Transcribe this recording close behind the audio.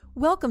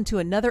Welcome to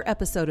another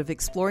episode of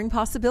Exploring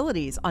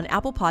Possibilities on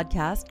Apple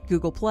Podcast,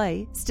 Google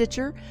Play,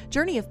 Stitcher,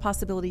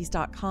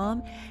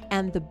 journeyofpossibilities.com,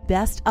 and the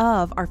best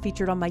of are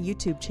featured on my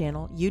YouTube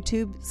channel,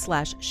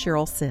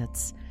 YouTube/Cheryl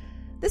Sitz.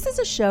 This is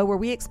a show where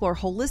we explore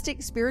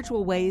holistic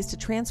spiritual ways to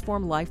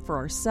transform life for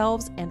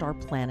ourselves and our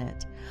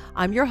planet.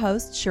 I'm your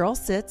host, Cheryl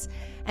Sitz,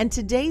 and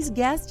today's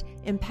guest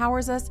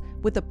empowers us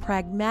with a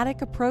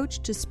pragmatic approach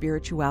to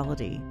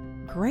spirituality.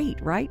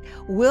 Great, right?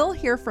 We'll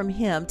hear from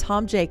him,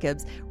 Tom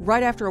Jacobs,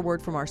 right after a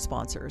word from our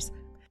sponsors.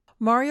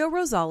 Mario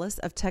Rosales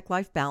of Tech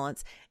Life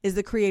Balance is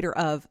the creator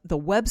of the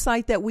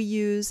website that we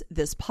use,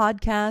 this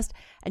podcast,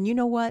 and you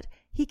know what?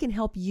 He can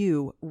help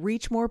you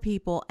reach more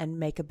people and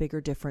make a bigger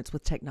difference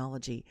with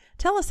technology.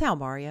 Tell us how,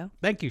 Mario.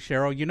 Thank you,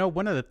 Cheryl. You know,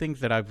 one of the things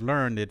that I've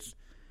learned is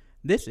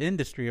this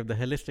industry of the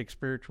holistic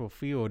spiritual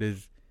field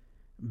is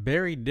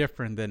very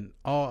different than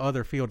all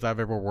other fields I've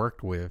ever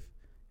worked with.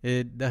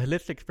 The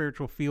holistic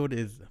spiritual field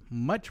is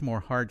much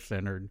more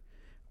heart-centered,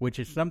 which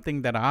is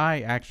something that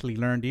I actually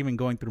learned even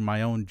going through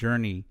my own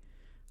journey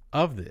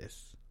of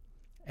this.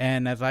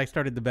 And as I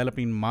started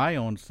developing my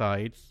own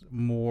sites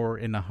more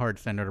in a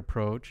heart-centered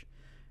approach,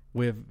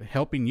 with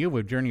helping you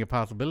with Journey of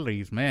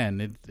Possibilities,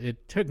 man,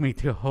 it took me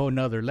to a whole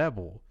nother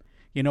level.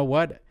 You know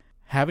what?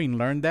 Having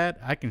learned that,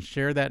 I can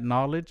share that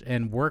knowledge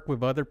and work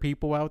with other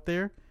people out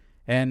there.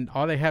 And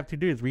all they have to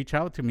do is reach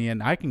out to me,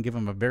 and I can give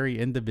them a very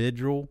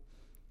individual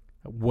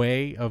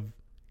way of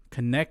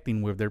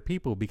connecting with their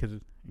people, because,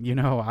 you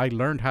know, I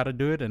learned how to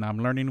do it, and I'm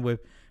learning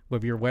with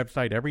your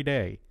website every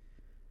day.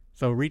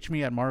 So reach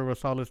me at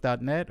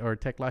mariorosales.net or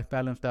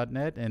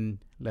techlifebalance.net and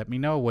let me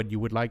know what you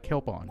would like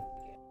help on.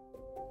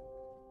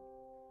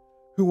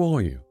 Who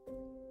are you?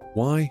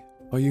 Why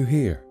are you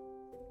here?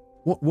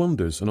 What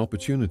wonders and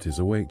opportunities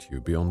await you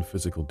beyond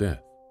physical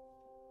death?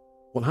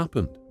 What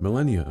happened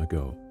millennia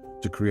ago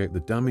to create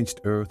the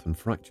damaged earth and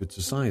fractured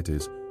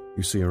societies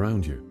you see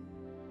around you?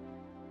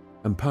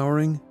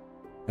 Empowering,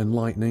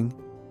 enlightening,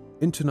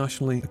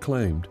 internationally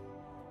acclaimed,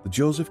 the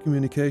Joseph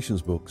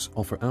Communications books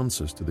offer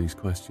answers to these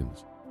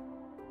questions.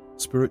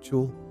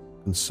 Spiritual,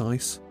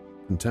 concise,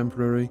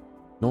 contemporary,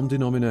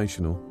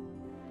 non-denominational,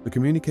 the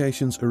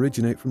communications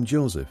originate from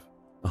Joseph,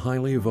 a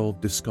highly evolved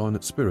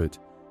discarnate spirit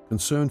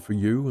concerned for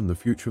you and the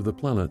future of the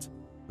planet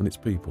and its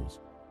peoples.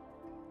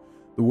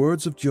 The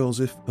words of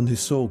Joseph and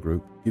his soul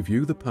group give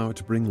you the power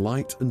to bring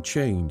light and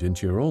change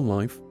into your own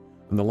life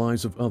and the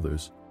lives of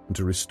others, and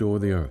to restore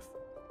the earth.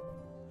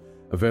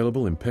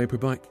 Available in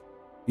paperback,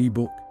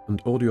 ebook,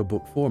 and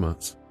audiobook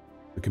formats,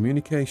 the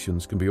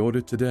communications can be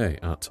ordered today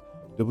at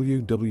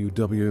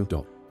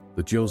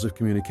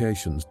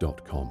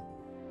www.thejosephcommunications.com,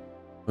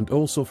 and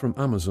also from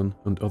Amazon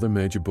and other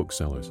major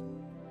booksellers.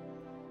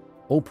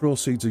 All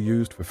proceeds are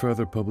used for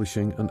further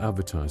publishing and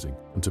advertising,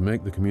 and to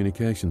make the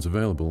communications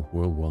available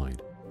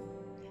worldwide.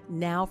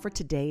 Now for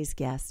today's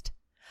guest.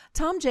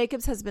 Tom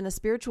Jacobs has been a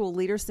spiritual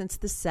leader since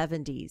the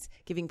 70s,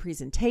 giving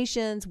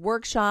presentations,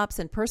 workshops,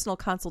 and personal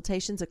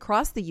consultations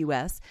across the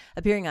U.S.,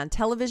 appearing on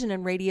television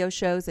and radio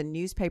shows and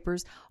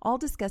newspapers, all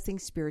discussing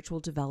spiritual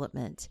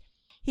development.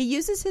 He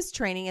uses his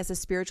training as a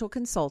spiritual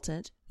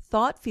consultant,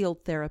 thought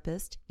field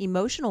therapist,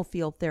 emotional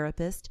field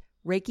therapist,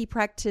 Reiki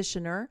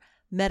practitioner,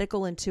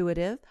 medical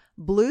intuitive,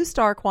 Blue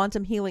Star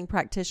quantum healing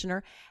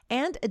practitioner,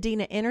 and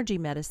Adina energy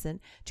medicine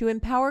to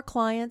empower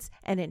clients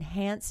and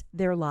enhance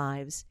their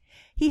lives.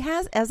 He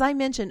has, as I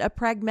mentioned, a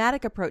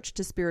pragmatic approach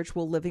to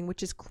spiritual living,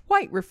 which is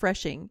quite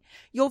refreshing.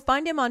 You'll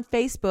find him on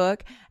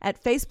Facebook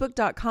at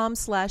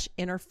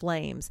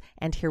facebook.com/innerflames.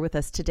 And here with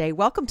us today,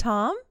 welcome,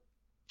 Tom.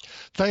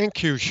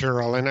 Thank you,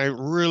 Cheryl, and I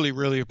really,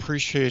 really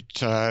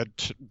appreciate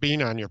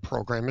being on your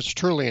program. It's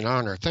truly an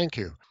honor. Thank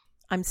you.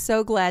 I'm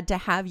so glad to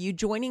have you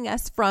joining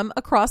us from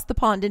across the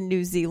pond in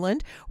New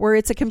Zealand, where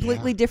it's a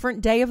completely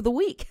different day of the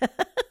week.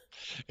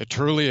 It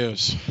truly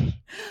is.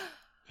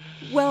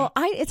 Well,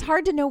 it's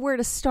hard to know where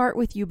to start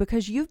with you,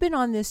 because you've been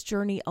on this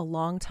journey a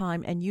long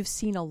time, and you've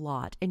seen a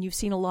lot, and you've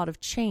seen a lot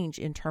of change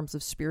in terms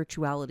of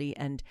spirituality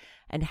and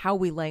how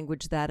we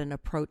language that and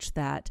approach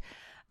that.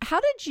 How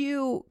did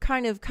you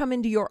kind of come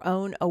into your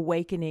own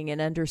awakening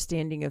and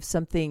understanding of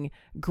something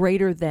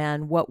greater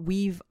than what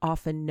we've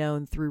often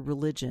known through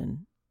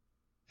religion?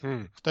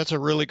 That's a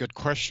really good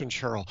question,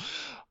 Cheryl.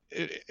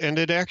 And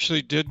it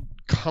actually did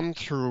come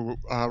through,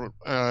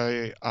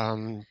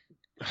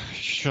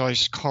 shall I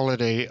call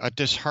it a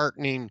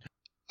disheartening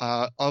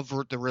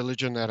of the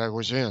religion that I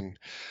was in.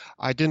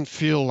 I didn't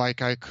feel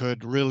like I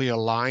could really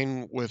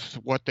align with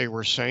what they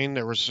were saying.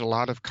 There was a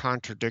lot of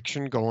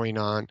contradiction going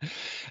on.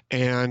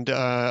 And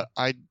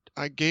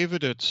I gave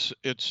it its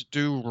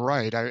due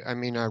right. I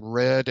mean, I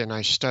read and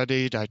I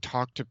studied, I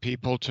talked to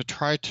people to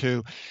try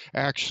to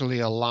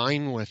actually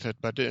align with it,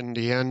 but in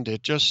the end,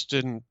 it just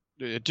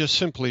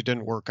simply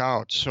didn't work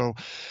out. So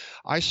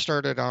I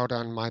started out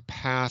on my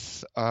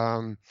path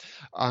on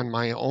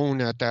my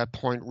own at that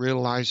point,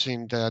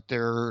 realizing that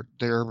there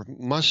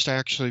must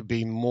actually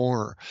be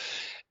more.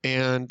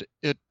 And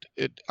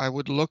I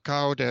would look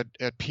out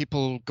at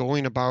people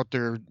going about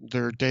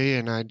their day,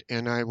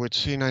 and I would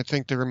see, and I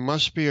think there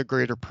must be a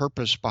greater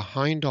purpose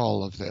behind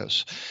all of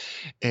this.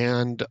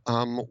 And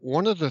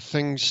one of the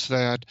things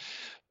that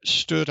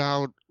stood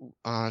out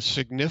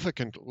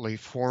significantly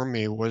for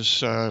me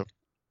was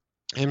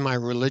in my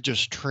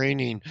religious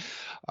training.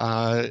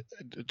 Uh,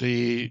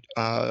 the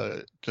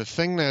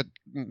thing that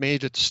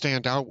made it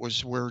stand out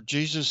was where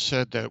Jesus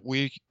said that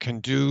we can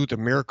do the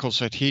miracles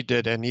that he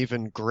did and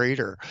even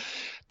greater.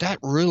 That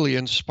really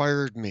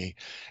inspired me.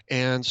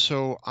 And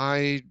so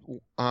I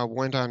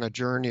went on a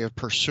journey of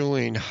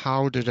pursuing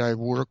how did I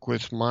work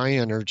with my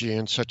energy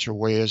in such a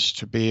way as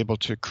to be able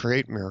to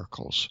create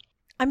miracles.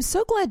 I'm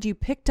so glad you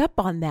picked up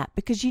on that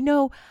because,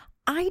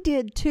 I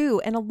did too.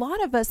 And a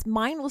lot of us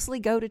mindlessly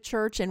go to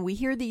church and we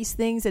hear these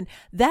things, and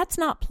that's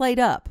not played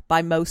up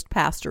by most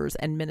pastors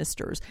and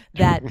ministers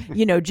that,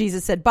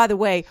 Jesus said, by the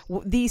way,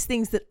 these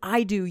things that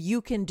I do,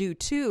 you can do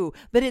too.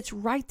 But it's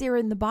right there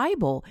in the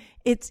Bible.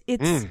 It's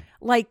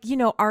like,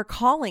 our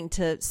calling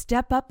to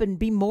step up and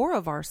be more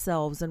of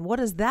ourselves. And what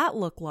does that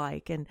look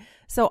like? And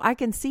so I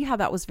can see how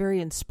that was very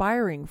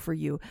inspiring for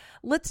you.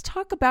 Let's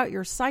talk about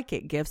your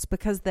psychic gifts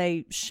because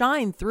they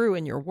shine through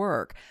in your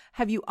work.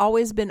 Have you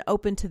always been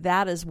open to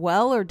that as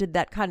well? Or did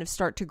that kind of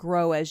start to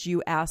grow as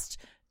you asked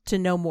to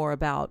know more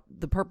about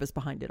the purpose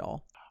behind it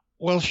all?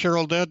 Well,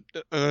 Cheryl,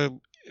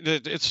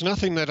 it's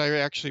nothing that I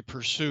actually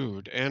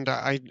pursued, and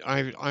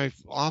I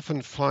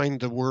often find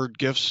the word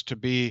gifts to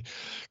be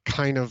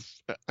kind of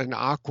an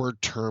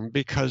awkward term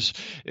because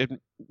it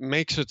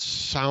makes it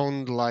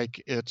sound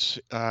like it's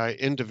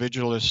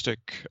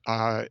individualistic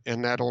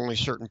and that only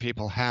certain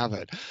people have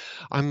it.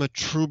 I'm a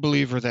true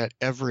believer that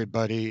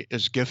everybody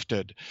is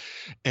gifted,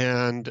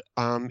 and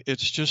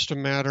it's just a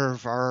matter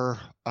of our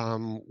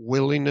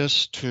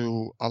willingness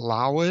to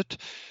allow it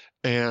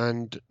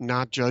and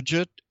not judge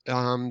it,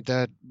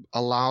 that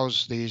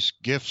allows these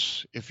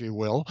gifts, if you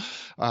will,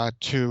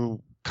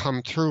 to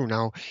come through.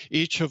 Now,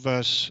 each of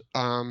us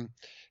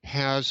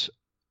has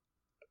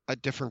a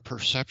different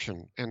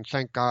perception, and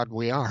thank God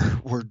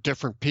we're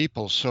different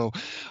people. So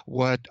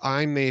what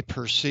I may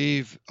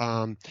perceive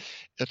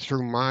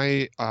through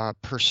my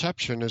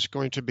perception is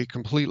going to be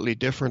completely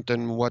different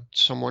than what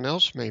someone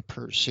else may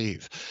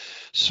perceive.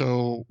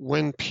 So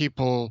when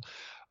people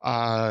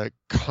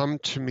come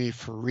to me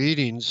for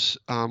readings,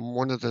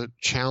 one of the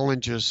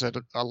challenges that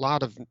a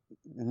lot of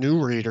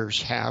new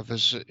readers have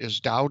is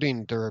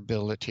doubting their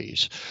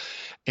abilities.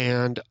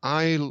 And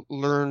I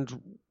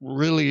learned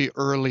really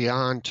early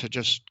on to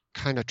just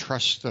kind of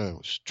trust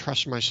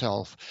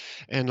myself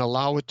and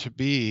allow it to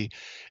be,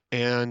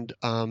 and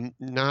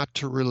not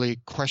to really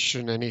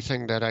question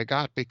anything that I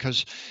got,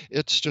 because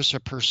it's just a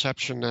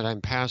perception that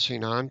I'm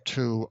passing on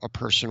to a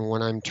person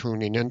when I'm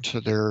tuning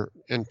into their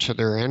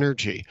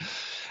energy.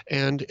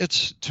 And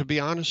it's, to be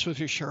honest with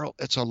you, Cheryl,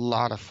 it's a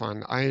lot of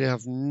fun. I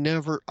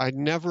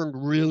never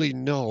really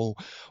know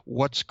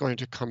what's going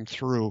to come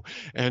through,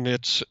 and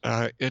it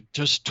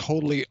just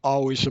totally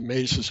always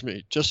amazes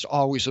me. Just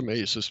always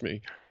amazes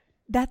me.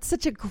 That's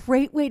such a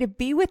great way to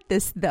be with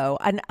this, though.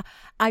 And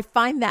I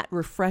find that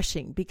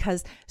refreshing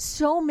because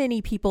so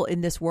many people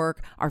in this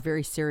work are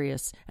very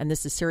serious, and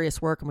this is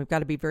serious work, and we've got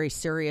to be very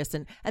serious.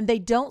 And they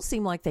don't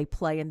seem like they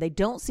play, and they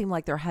don't seem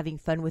like they're having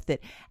fun with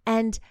it.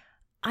 And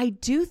I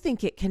do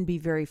think it can be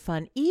very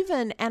fun,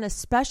 even and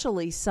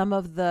especially some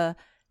of the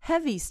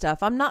heavy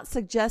stuff. I'm not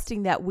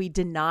suggesting that we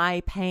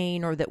deny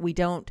pain or that we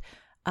don't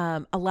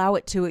allow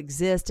it to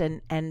exist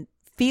and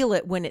feel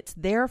it when it's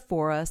there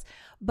for us,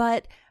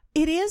 but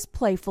it is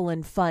playful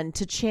and fun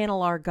to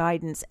channel our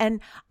guidance.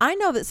 And I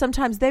know that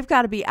sometimes they've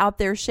got to be out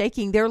there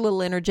shaking their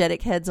little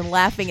energetic heads and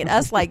laughing at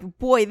us like,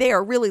 boy, they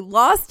are really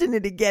lost in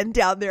it again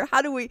down there.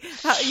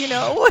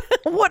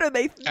 What are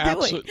they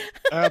doing?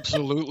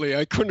 Absolutely.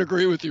 I couldn't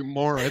agree with you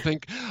more. I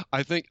think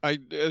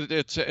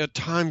it's at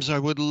times I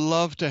would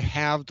love to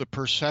have the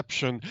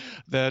perception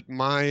that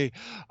my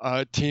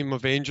team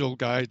of angel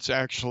guides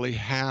actually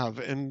have,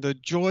 and the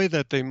joy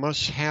that they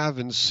must have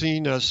in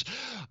seeing us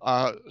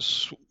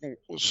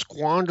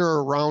squander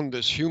around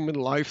this human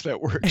life that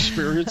we're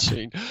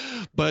experiencing.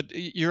 But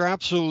you're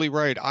absolutely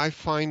right. I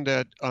find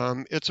that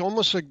it's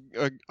almost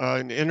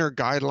an inner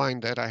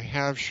guideline that I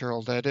have,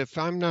 Cheryl, that if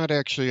I'm not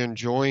actually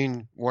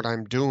enjoying what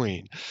I'm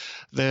doing,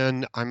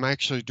 then I'm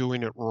actually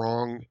doing it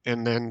wrong.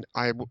 And then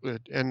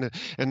and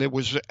it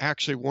was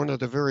actually one of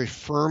the very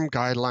firm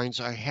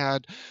guidelines I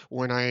had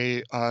when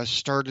I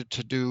started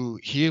to do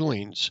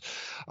healings,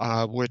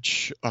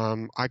 which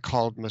I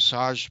called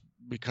massage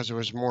because it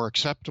was more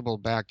acceptable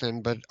back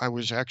then, but I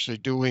was actually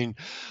doing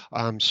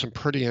some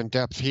pretty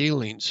in-depth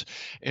healings.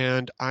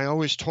 And I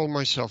always told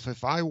myself,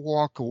 if I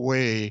walk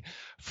away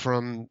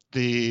from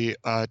the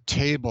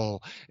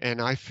table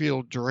and I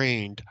feel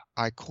drained,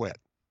 I quit.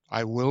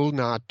 I will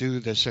not do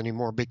this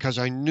anymore, because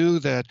I knew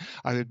that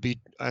I would be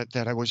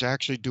that I was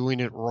actually doing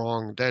it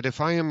wrong. That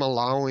if I am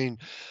allowing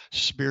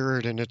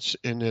spirit in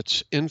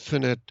its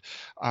infinite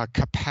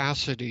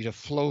capacity to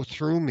flow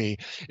through me,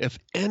 if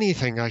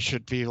anything, I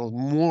should feel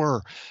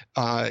more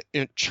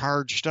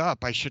charged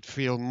up. I should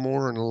feel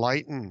more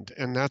enlightened,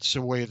 and that's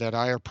the way that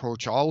I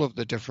approach all of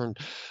the different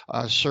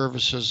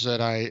services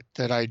that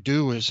I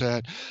do. Is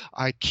that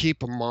I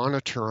keep a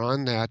monitor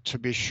on that to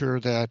be sure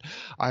that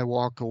I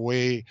walk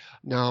away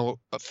now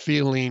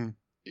feeling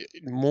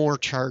more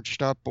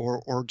charged up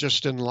or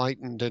just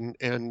enlightened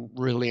and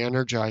really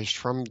energized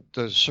from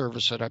the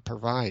service that I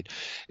provide.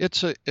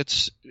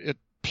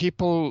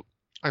 People,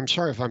 I'm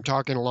sorry if I'm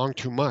talking along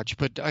too much,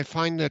 but I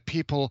find that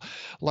people,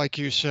 like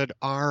you said,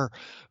 are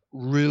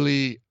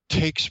really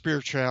take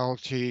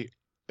spirituality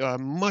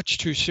much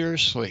too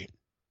seriously.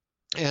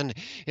 And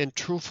in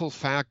truthful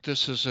fact,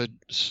 this is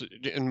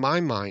in my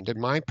mind, in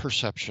my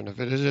perception of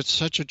it, it's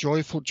such a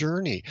joyful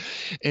journey.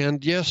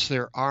 And yes,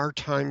 there are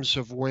times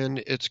of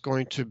when it's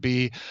going to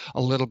be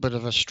a little bit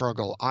of a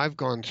struggle. I've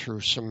gone through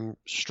some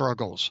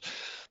struggles,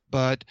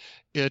 but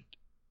it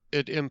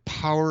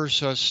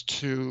empowers us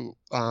to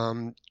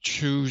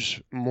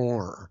choose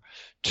more,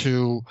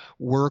 to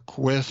work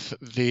with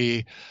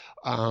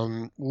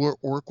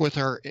work with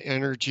our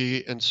energy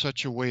in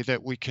such a way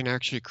that we can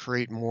actually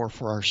create more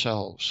for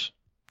ourselves.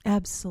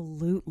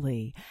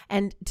 Absolutely.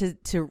 And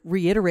to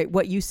reiterate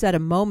what you said a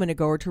moment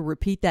ago, or to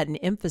repeat that and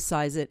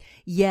emphasize it,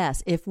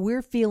 yes, if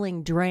we're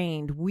feeling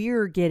drained,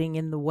 we're getting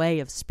in the way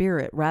of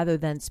spirit rather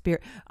than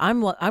spirit. I'm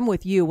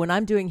with you. When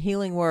I'm doing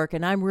healing work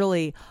and I'm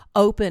really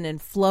open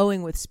and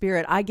flowing with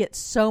spirit, I get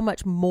so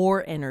much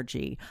more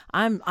energy.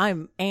 I'm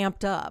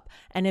amped up.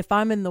 And if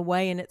I'm in the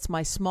way and it's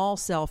my small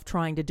self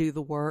trying to do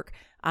the work,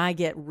 I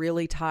get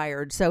really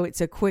tired. So it's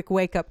a quick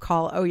wake up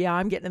call. Oh yeah,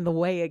 I'm getting in the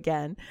way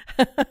again.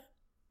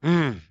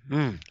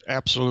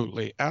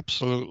 Absolutely,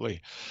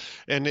 absolutely.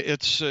 And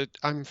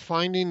I'm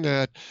finding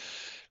that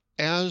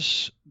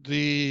as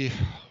the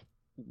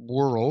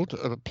world,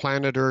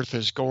 planet Earth,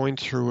 is going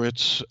through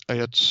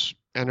its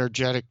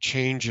energetic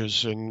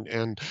changes,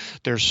 and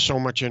there's so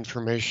much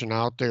information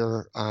out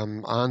there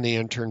on the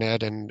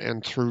internet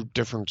and through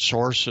different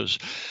sources,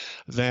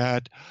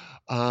 that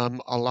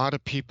a lot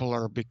of people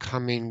are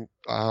becoming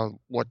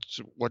what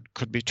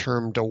could be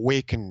termed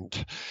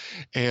awakened.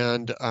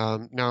 And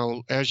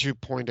now, as you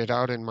pointed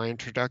out in my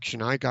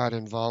introduction, I got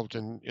involved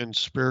in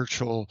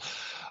spiritual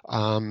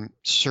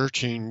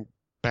searching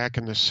back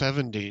in the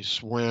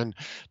 70s, when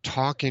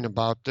talking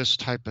about this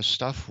type of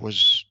stuff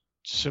was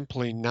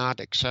simply not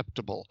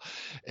acceptable.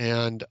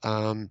 And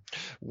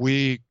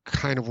we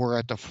kind of were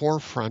at the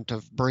forefront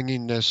of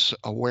bringing this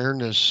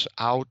awareness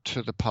out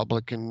to the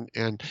public,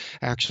 and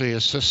actually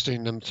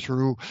assisting them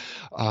through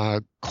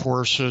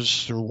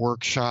courses, through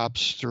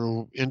workshops,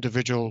 through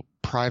individual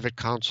private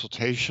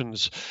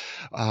consultations,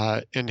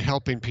 and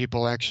helping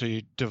people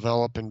actually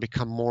develop and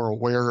become more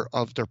aware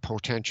of their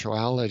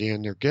potentiality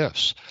and their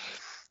gifts.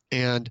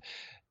 And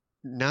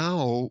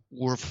now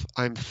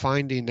I'm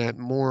finding that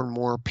more and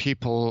more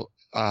people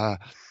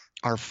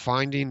are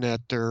finding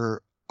that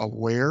they're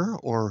aware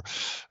or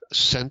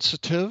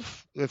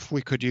sensitive, if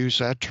we could use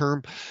that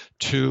term,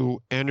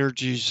 to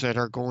energies that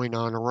are going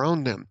on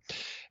around them,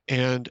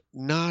 and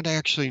not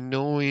actually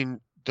knowing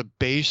the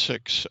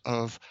basics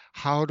of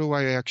how do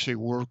I actually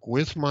work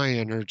with my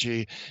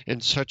energy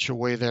in such a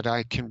way that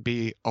I can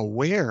be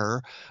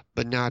aware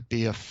but not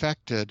be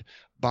affected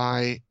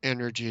by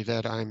energy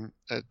that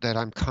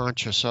I'm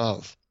conscious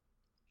of.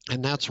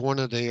 And that's one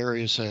of the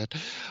areas that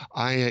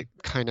I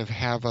kind of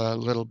have a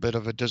little bit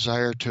of a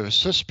desire to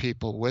assist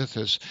people with,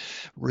 is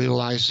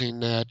realizing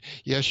that,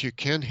 yes, you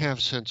can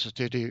have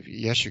sensitivity,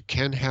 yes, you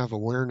can have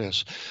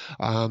awareness,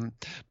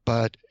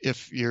 but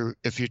if you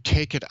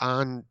take it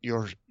on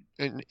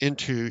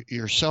into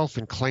yourself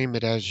and claim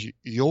it as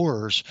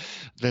yours,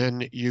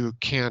 then you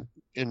can't,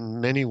 in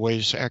many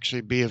ways,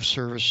 actually be of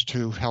service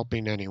to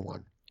helping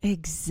anyone.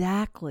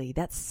 Exactly.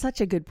 That's such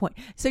a good point.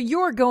 So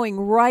you're going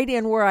right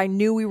in where I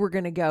knew we were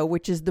going to go,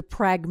 which is the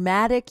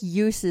pragmatic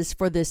uses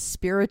for this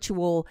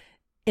spiritual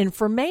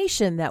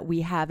information that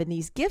we have and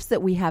these gifts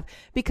that we have,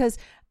 because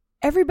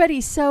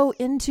everybody's so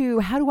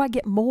into how do I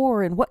get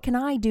more and what can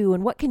I do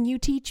and what can you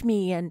teach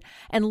me and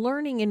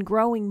learning and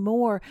growing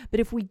more. But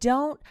if we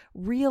don't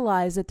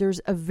realize that there's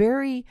a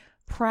very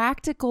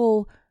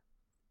practical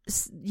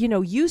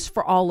use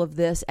for all of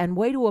this and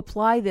way to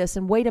apply this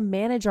and way to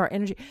manage our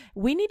energy.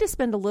 We need to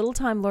spend a little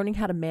time learning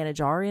how to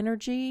manage our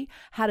energy,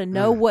 how to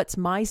know what's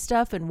my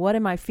stuff and what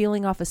am I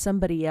feeling off of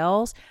somebody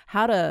else,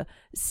 how to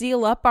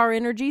seal up our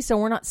energy so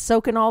we're not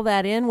soaking all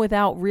that in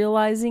without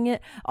realizing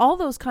it. All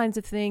those kinds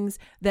of things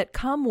that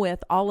come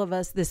with all of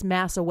us, this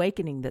mass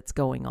awakening that's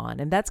going on.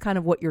 And that's kind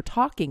of what you're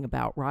talking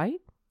about, right?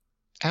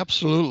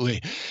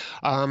 Absolutely.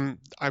 I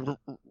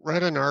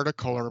read an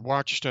article or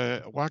watched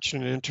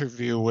an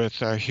interview with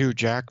Hugh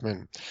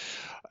Jackman,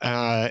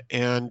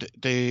 and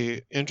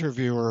the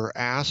interviewer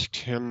asked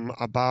him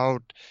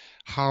about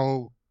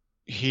how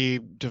he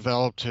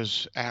developed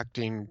his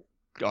acting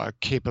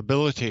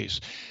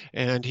capabilities.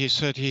 And he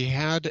said he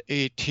had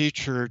a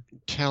teacher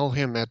tell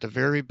him at the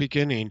very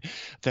beginning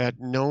that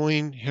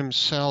knowing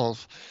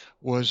himself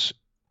was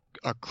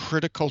a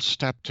critical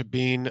step to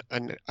being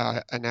an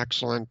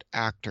excellent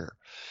actor.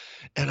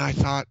 And I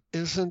thought,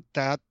 isn't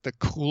that the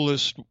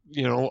coolest,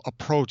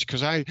 approach?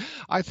 Because I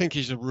think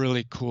he's a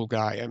really cool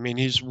guy. I mean,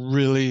 he's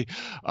really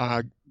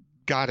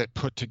got it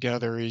put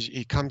together.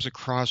 He comes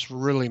across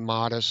really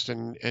modest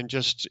and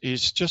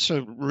he's just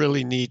a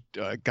really neat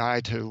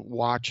guy to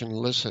watch and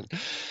listen.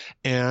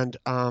 And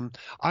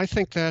I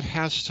think that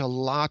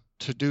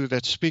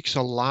that speaks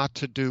a lot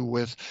to do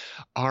with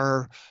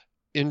our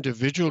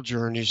individual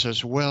journeys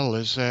as well,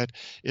 is that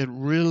it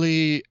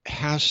really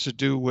has to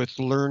do with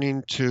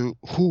learning to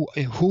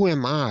who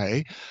am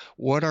I,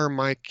 what are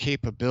my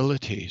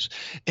capabilities,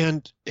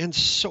 and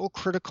so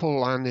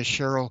critical on this,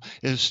 Cheryl,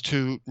 is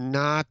to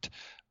not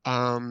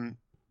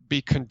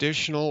be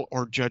conditional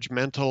or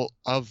judgmental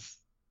of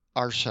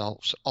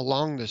ourselves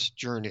along this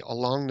journey,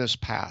 along this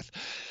path.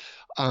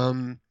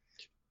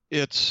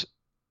 It's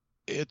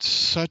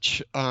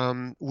such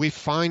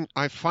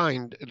I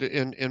find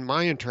in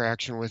my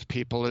interaction with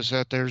people is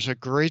that there's a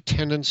great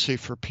tendency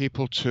for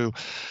people to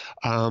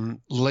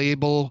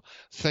label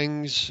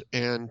things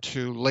and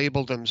to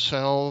label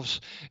themselves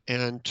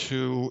and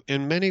to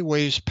in many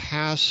ways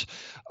pass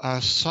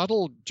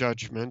subtle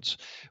judgments,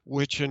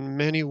 which in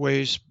many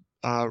ways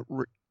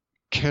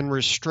can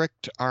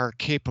restrict our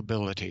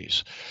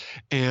capabilities.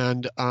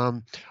 And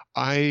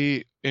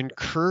I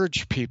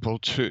encourage people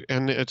to,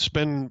 and it's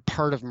been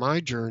part of my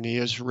journey,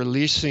 is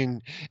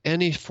releasing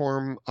any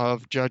form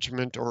of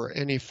judgment or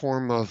any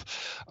form of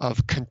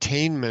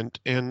containment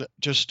and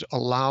just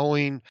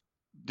allowing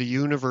the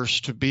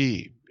universe to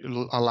be,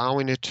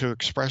 allowing it to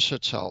express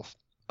itself.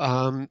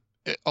 Along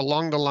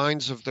the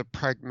lines of the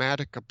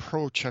pragmatic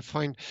approach, I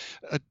find,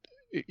 a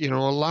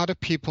lot of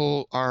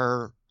people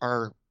are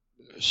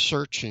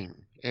searching,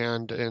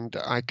 and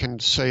I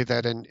can say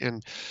that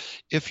in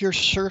if you're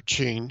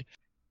searching,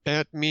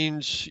 that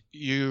means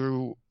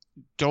you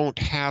don't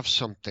have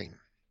something,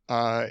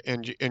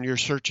 and you're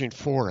searching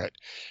for it.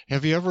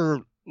 Have you ever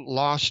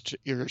lost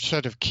your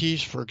set of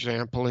keys, for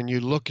example, and you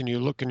look and you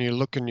look and you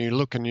look and you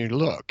look and you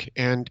look,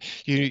 and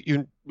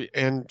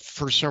and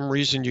for some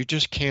reason you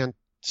just can't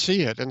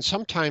see it? And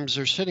sometimes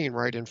they're sitting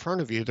right in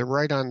front of you. They're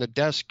right on the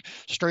desk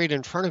straight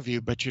in front of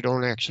you, but you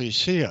don't actually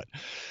see it.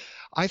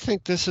 I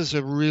think this is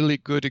a really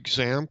good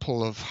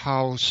example of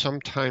how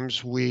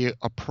sometimes we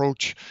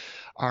approach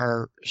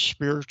our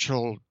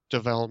spiritual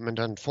development,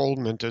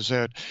 unfoldment, is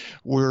that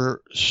we're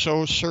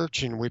so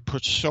searching, we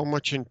put so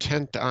much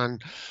intent on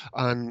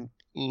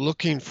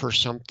looking for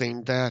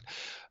something that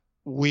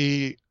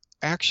we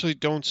actually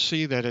don't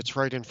see that it's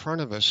right in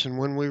front of us. And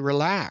when we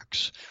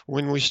relax,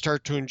 when we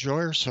start to enjoy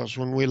ourselves,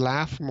 when we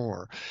laugh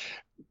more,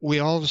 we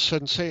all of a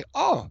sudden say,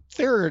 oh,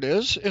 there it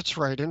is. It's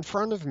right in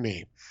front of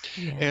me.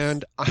 Yes.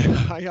 And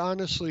I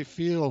honestly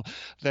feel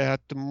that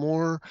the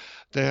more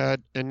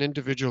that an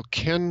individual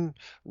can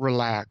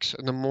relax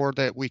and the more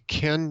that we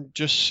can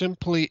just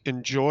simply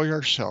enjoy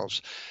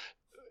ourselves,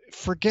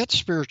 forget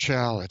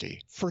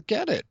spirituality,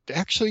 forget it.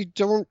 Actually,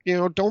 don't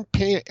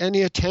pay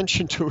any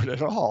attention to it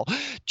at all.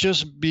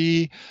 Just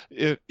be,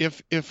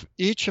 if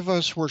each of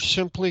us were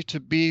simply to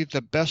be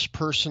the best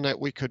person that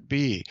we could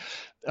be,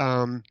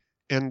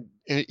 and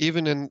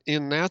even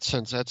in that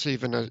sense, that's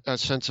even a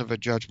sense of a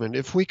judgment.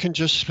 If we can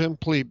just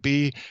simply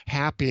be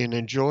happy and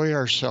enjoy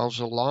ourselves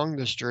along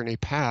this journey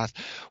path,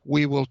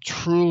 we will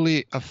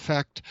truly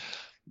affect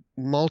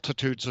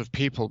multitudes of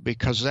people,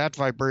 because that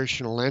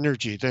vibrational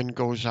energy then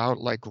goes out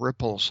like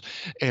ripples.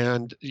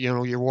 And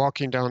you're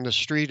walking down the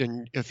street,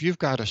 and if you've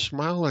got a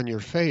smile on your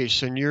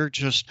face and you're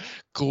just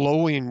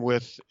glowing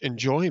with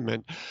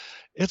enjoyment,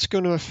 it's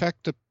going to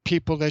affect the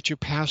people that you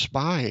pass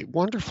by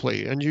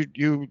wonderfully. And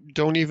you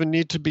don't even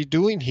need to be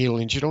doing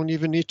healings. You don't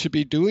even need to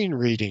be doing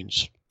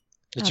readings.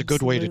 It's Absolutely. A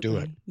good way to do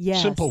it.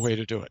 Yes. Simple way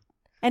to do it.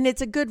 And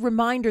it's a good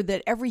reminder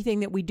that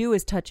everything that we do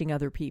is touching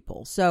other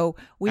people. So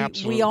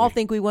we all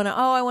think we want to,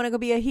 I want to go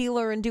be a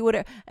healer and do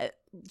whatever.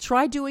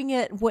 Try doing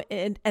it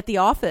at the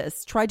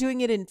office. Try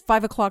doing it in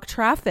 5 o'clock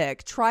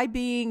traffic. Try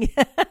being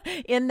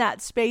in that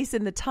space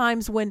in the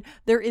times when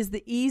there is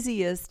the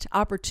easiest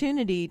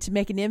opportunity to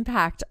make an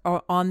impact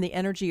on the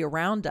energy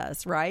around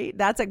us, right?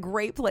 That's a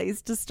great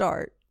place to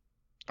start.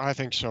 I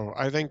think so.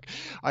 I think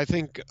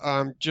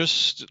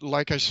just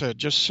like I said,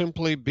 just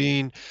simply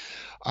being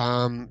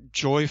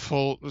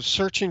joyful,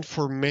 searching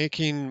for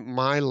making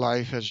my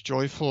life as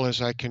joyful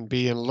as I can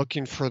be, and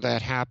looking for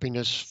that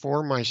happiness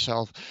for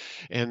myself,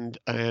 and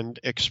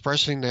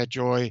expressing that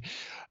joy.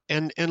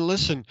 And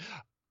listen,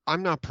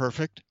 I'm not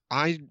perfect.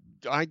 I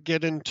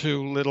get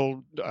into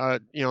little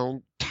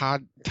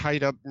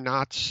tied up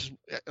knots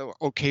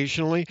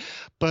occasionally,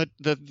 but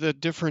the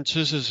difference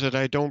is that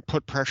I don't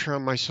put pressure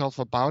on myself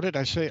about it.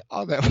 I say,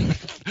 oh,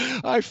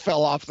 that I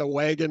fell off the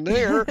wagon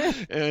there,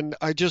 and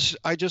I just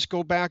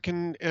go back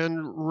and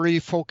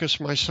refocus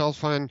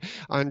myself on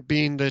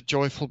being the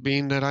joyful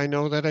being that I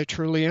know that I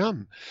truly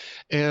am.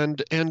 And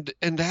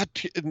that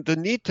the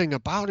neat thing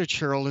about it,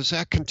 Cheryl, is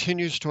that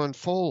continues to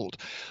unfold.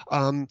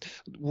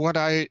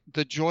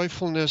 The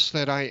joyfulness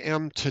that I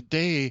am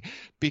today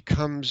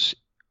becomes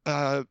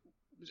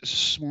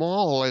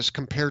small as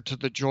compared to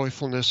the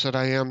joyfulness that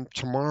I am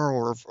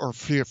tomorrow or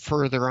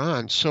further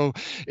on. So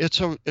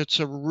it's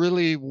a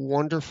really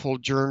wonderful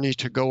journey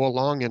to go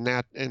along in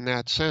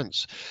that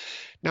sense.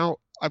 Now,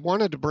 I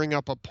wanted to bring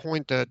up a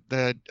point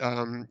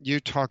that you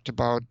talked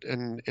about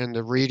in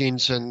the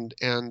readings and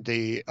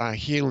the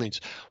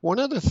healings. One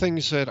of the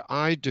things that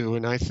I do,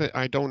 and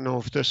I don't know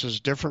if this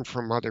is different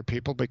from other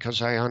people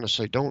because I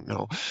honestly don't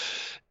know,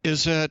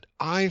 is that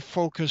I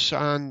focus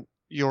on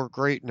your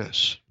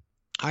greatness.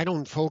 I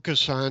don't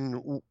focus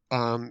on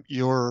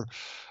your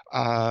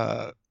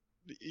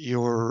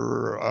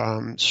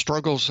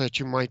struggles that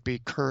you might be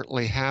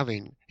currently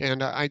having.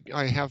 And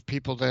I have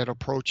people that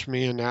approach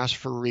me and ask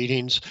for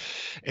readings,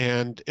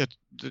 and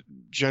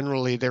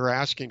generally they're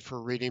asking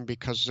for reading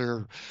because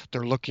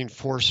they're looking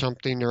for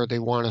something or they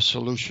want a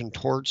solution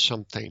towards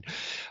something.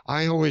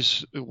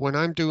 When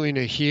I'm doing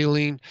a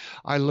healing,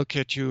 I look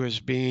at you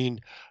as being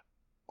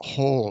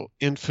whole,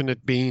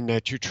 infinite being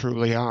that you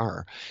truly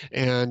are.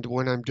 And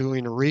when I'm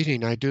doing a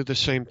reading, I do the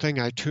same thing.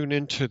 I tune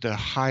into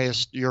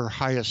your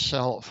highest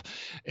self.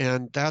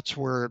 And that's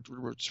where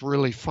it's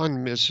really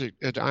fun, is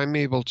I'm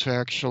able to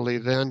actually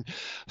then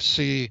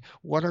see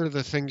what are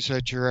the things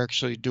that you're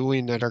actually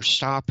doing that are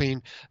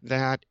stopping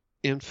that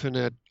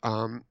infinite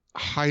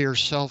higher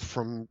self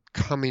from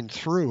coming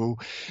through,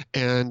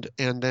 and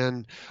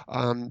then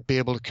be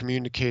able to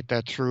communicate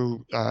that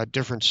through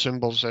different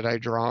symbols that I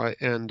draw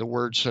and the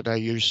words that I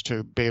use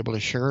to be able to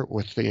share it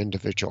with the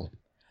individual.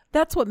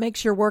 That's what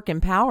makes your work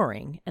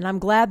empowering. And I'm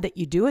glad that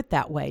you do it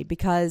that way,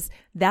 because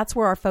that's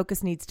where our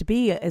focus needs to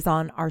be, is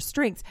on our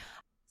strengths.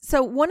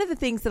 So one of the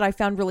things that I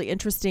found really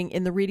interesting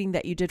in the reading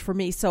that you did for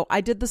me, so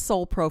I did the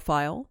soul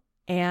profile,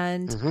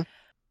 and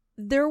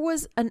there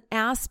was an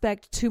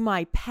aspect to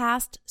my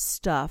past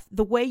stuff.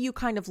 The way you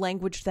kind of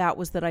languaged that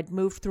was that I'd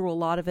moved through a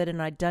lot of it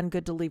and I'd done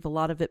good to leave a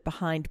lot of it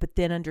behind, but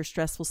then under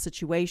stressful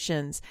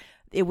situations,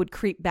 it would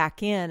creep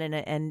back in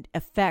and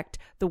affect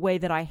the way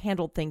that I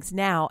handled things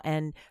now,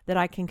 and that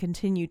I can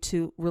continue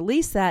to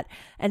release that.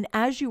 And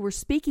as you were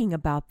speaking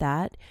about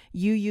that,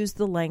 you used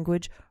the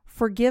language,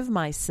 forgive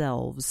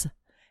myself.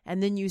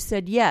 And then you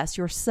said, yes,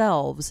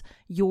 yourselves,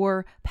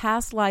 your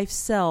past life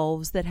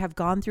selves that have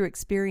gone through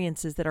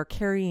experiences that are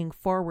carrying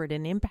forward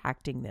and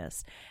impacting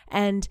this.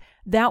 And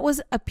that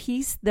was a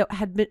piece that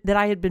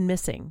I had been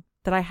missing,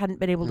 that I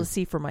hadn't been able to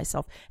see for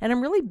myself. And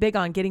I'm really big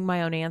on getting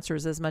my own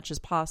answers as much as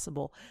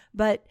possible.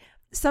 But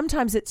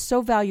sometimes it's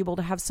so valuable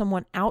to have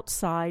someone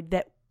outside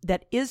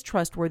that is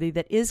trustworthy,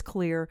 that is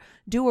clear,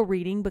 do a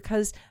reading,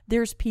 because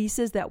there's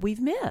pieces that we've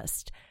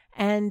missed.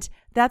 And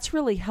that's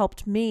really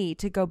helped me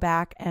to go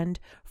back and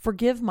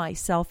forgive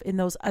myself in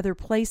those other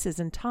places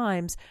and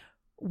times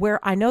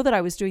where I know that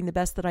I was doing the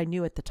best that I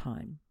knew at the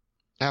time.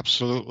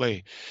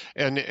 Absolutely.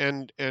 And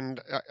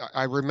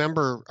I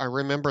remember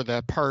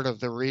that part of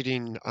the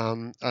reading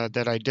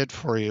that I did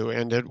for you,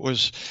 and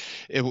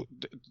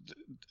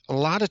a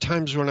lot of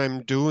times when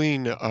I'm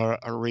doing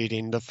a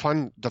reading, the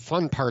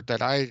fun part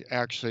that I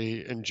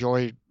actually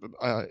enjoy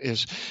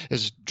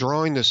is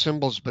drawing the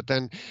symbols, but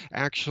then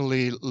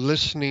actually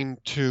listening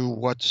to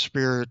what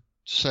Spirit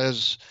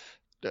says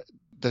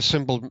the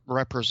symbol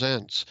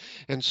represents.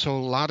 And so a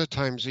lot of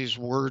times these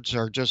words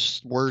are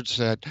just words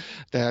that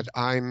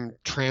I'm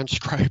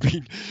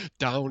transcribing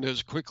down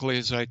as quickly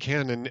as I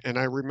can. And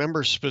I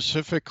remember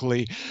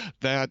specifically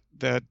that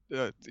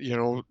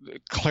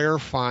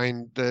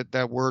clarifying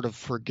that word of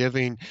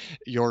forgiving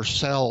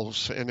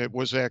yourselves. And it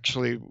was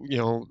actually,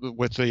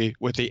 with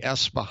the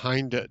S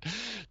behind it,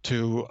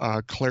 to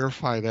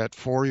clarify that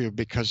for you,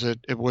 because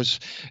it was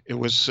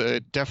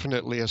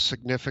definitely a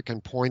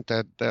significant point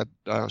that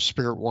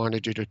Spirit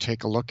wanted you to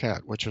take a look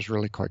at, which is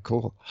really quite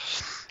cool.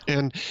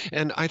 And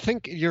I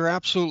think you're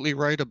absolutely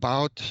right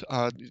about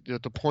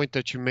the point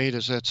that you made,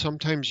 is that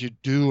sometimes you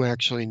do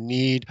actually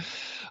need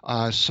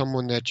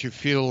someone that you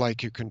feel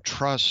like you can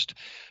trust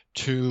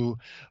to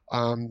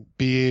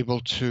be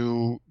able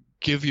to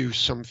give you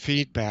some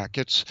feedback.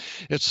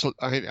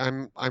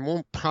 I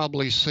won't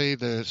probably say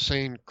the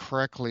saying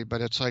correctly,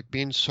 but it's like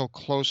being so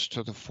close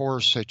to the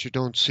forest that you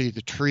don't see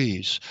the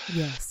trees.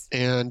 Yes.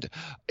 And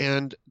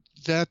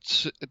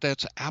that's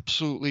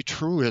absolutely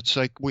true. It's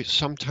like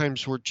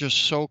sometimes we're just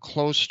so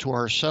close to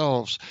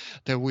ourselves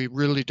that we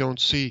really don't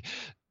see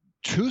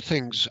two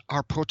things: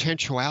 our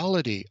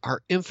potentiality,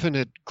 our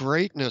infinite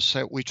greatness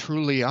that we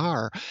truly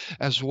are,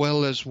 as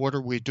well as what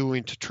are we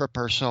doing to trip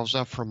ourselves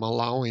up from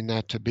allowing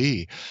that to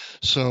be.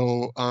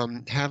 So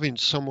having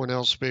someone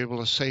else be able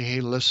to say,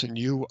 hey, listen,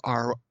 you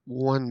are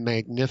one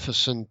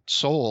magnificent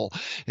soul,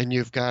 and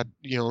you've got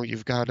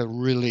a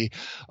really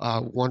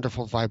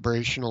wonderful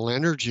vibrational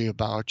energy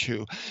about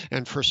you,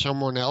 and for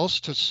someone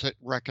else to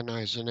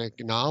recognize and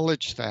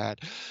acknowledge that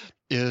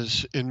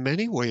is in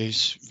many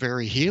ways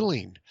very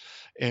healing.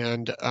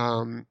 And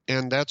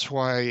that's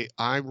why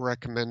I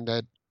recommend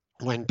that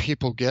when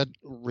people get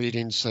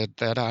readings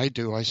that I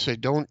do, I say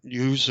don't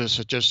use this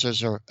just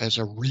as a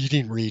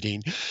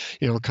reading,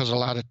 because a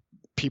lot of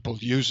people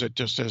use it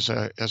just as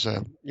a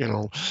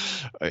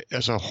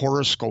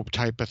horoscope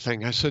type of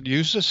thing. I said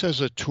use this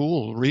as a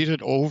tool. Read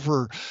it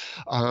over,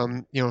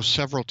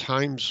 several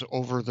times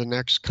over the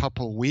next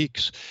couple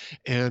weeks,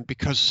 and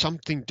because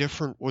something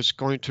different was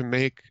going to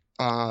make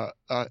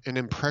an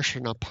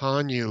impression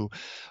upon you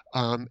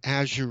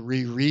as you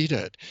reread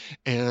it,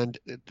 and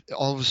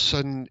all of a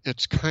sudden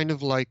it's kind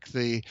of like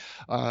the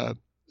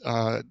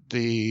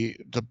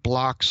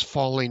blocks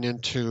falling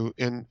into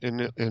in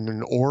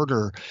an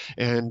order,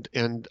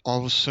 and all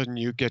of a sudden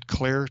you get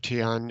clarity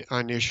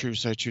on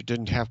issues that you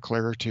didn't have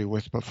clarity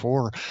with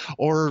before,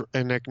 or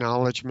an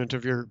acknowledgement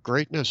of your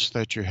greatness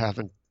that you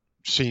haven't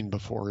seen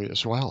before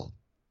as well.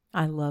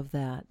 I love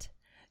that.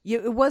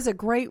 It was a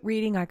great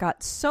reading. I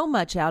got so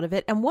much out of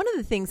it. And one of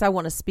the things I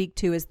want to speak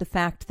to is the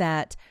fact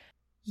that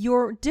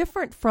you're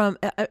different from,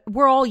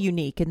 we're all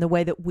unique in the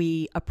way that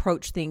we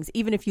approach things.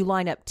 Even if you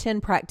line up 10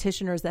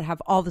 practitioners that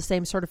have all the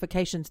same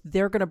certifications,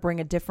 they're going to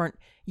bring a different,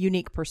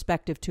 unique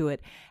perspective to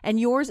it. And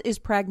yours is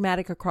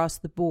pragmatic across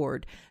the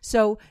board.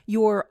 So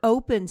you're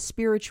open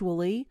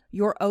spiritually,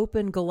 you're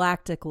open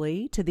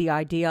galactically to the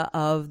idea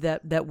of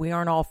that we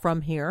aren't all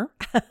from here.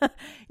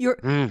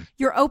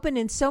 You're open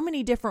in so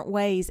many different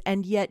ways,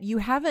 and yet you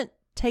haven't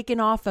taken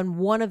off on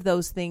one of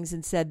those things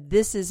and said,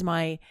 this is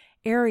my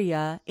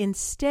area.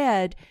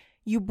 Instead,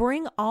 you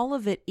bring all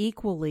of it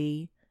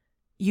equally.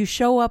 You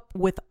show up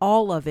with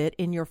all of it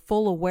in your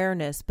full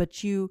awareness,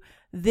 but you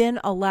then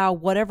allow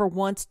whatever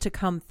wants to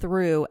come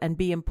through and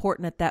be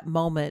important at that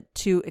moment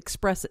to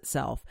express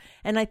itself.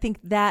 And I think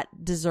that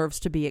deserves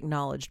to be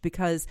acknowledged,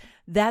 because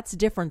that's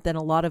different than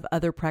a lot of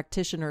other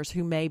practitioners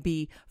who may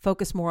be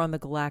focused more on the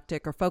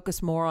galactic or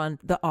focus more on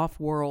the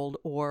off-world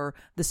or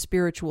the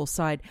spiritual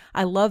side.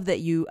 I love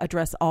that you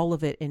address all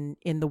of it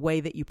in the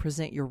way that you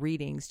present your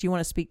readings. Do you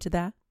want to speak to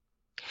that?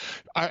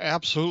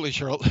 Absolutely,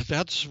 Cheryl.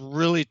 That's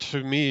really,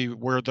 to me,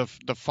 where the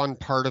fun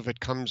part of it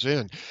comes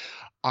in.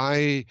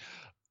 I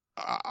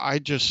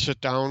just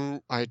sit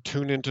down, I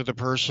tune into the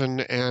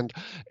person, and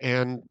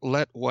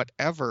let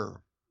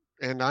whatever,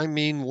 and I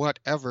mean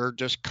whatever,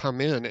 just come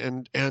in,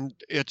 and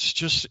it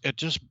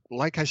just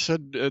like I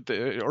said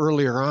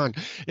earlier on,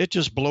 it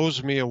just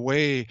blows me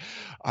away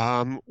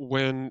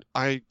when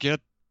I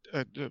get.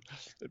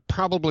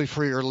 Probably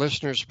for your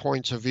listeners'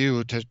 points of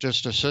view, to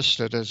just assist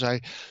it, as I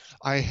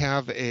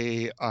have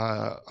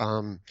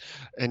an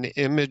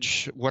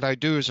image. What I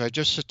do is I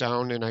just sit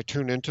down and I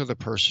tune into the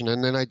person,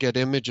 and then I get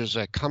images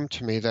that come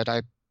to me that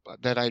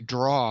I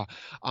draw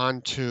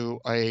onto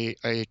a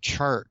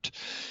chart.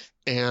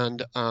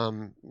 And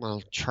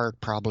chart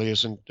probably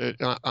isn't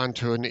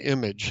onto an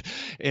image,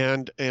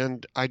 and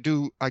I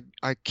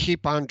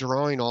keep on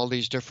drawing all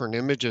these different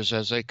images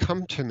as they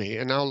come to me.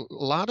 And now a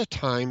lot of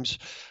times,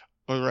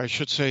 or I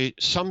should say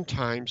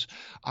sometimes,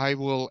 I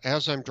will,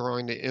 as I'm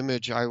drawing the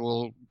image, I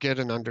will get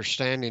an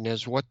understanding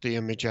as what the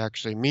image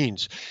actually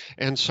means.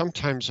 And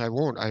sometimes I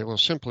won't. I will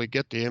simply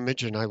get the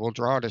image and I will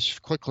draw it as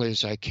quickly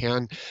as I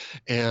can,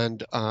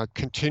 and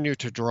continue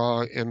to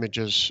draw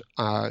images,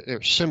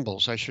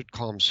 symbols, I should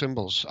call them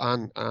symbols,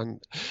 and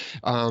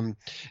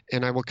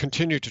I will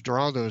continue to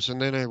draw those,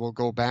 and then I will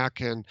go back,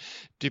 and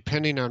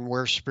depending on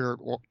where Spirit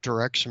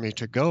directs me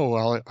to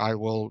go, I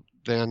will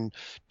then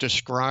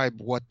describe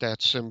what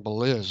that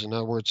symbol is. In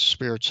other words,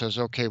 Spirit says,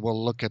 okay,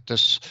 well, look at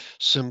this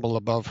symbol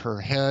above her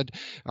head.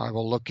 I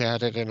will look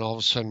at it, and all of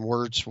a sudden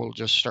words will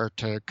just start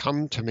to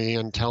come to me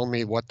and tell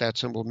me what that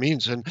symbol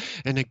means. And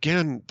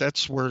again,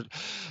 that's where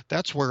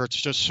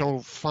it's just so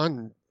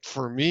fun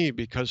for me,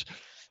 because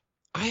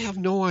I have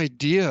no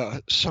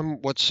idea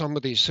what some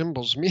of these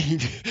symbols mean,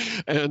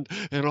 and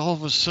all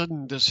of a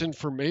sudden this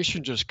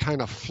information just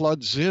kind of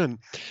floods in,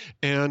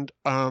 and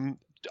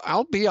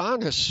I'll be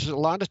honest, a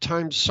lot of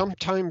times,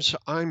 sometimes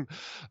I'm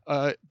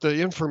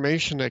the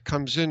information that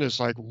comes in is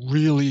like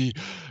really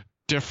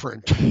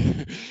different,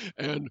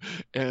 and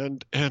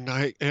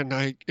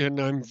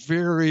I'm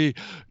very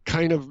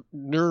kind of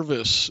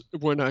nervous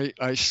when I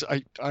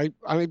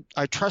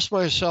trust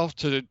myself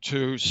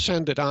to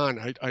send it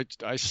on.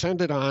 I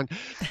send it on,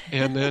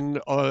 and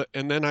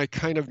then I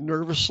kind of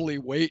nervously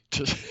wait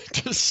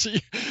to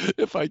see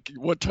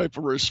what type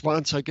of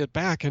response I get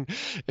back, and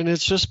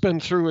it's just been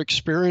through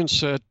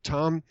experience that,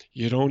 Tom,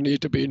 you don't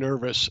need to be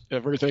nervous.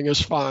 Everything is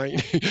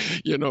fine.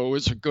 It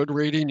was a good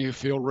reading. You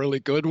feel really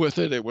good with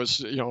it. It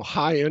was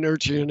high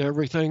energy and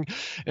everything,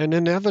 and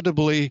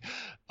inevitably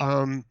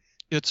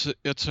it's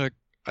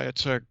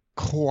a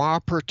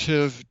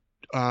cooperative,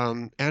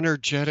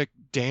 energetic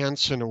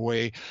dance in a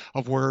way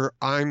of where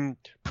I'm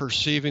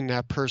perceiving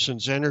that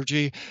person's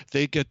energy.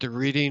 They get the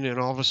reading, and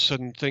all of a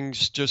sudden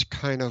things just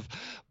kind of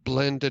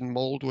blend and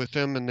mold with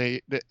them, and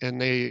they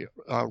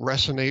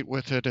resonate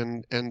with it,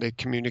 and they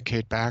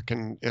communicate back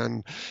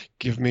and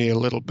give me a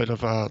little bit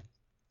of a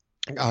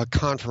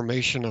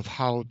confirmation of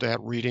how that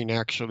reading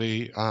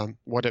actually,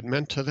 what it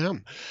meant to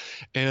them.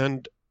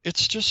 And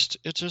it's just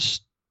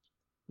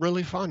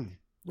really fun.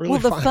 Really well,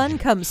 the fun. fun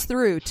comes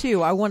through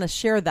too. I want to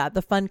share that.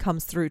 The fun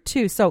comes through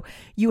too. So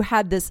you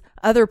had this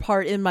other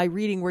part in my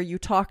reading where you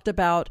talked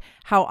about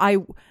how I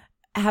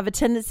have a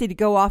tendency to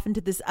go off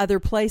into this other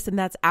place, and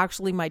that's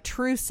actually my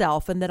true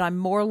self, and that I'm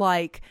more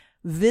like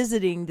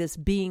visiting this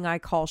being I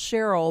call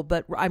Cheryl,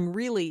 but I'm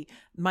really,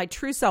 my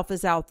true self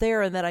is out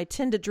there, and that I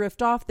tend to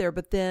drift off there.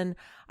 But then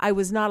I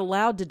was not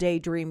allowed to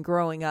daydream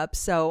growing up,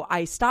 so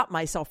I stopped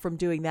myself from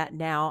doing that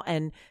now,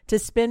 and to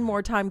spend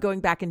more time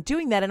going back and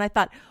doing that. And I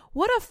thought,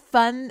 what a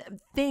fun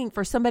thing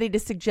for somebody to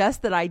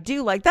suggest that I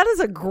do. Like, that is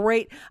a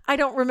great, I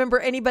don't remember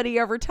anybody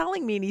ever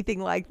telling me anything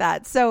like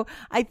that. So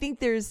I think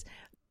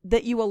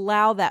that you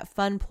allow that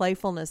fun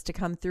playfulness to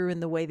come through in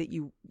the way that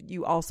you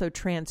also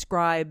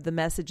transcribe the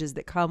messages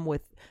that come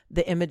with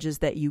the images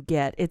that you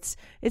get. It's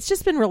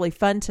just been really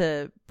fun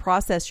to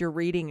process your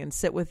reading and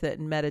sit with it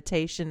in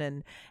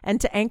meditation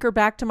and to anchor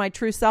back to my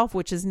true self,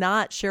 which is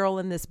not Cheryl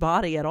in this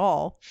body at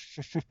all.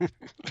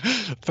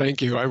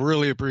 Thank you. I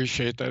really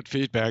appreciate that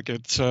feedback.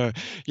 It's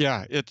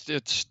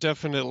it's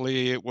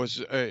definitely, it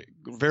was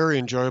very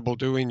enjoyable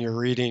doing your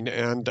reading,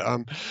 and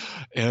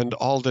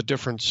all the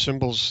different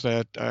symbols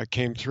that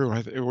came through.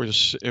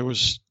 It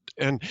was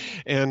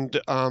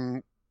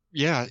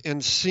yeah,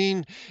 and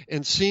seeing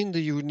the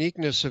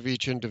uniqueness of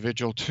each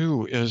individual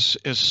too is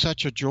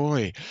such a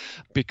joy,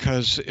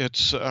 because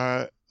it's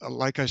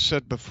like I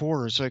said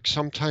before, it's like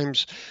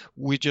sometimes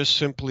we just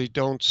simply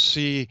don't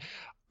see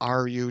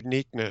our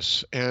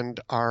uniqueness and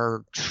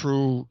our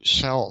true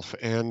self,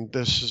 and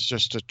this is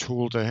just a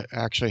tool to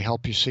actually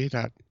help you see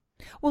that.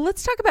 Well,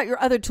 let's talk about your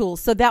other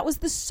tools. So that was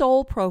the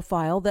soul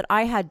profile that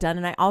I had done,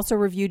 and I also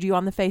reviewed you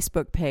on the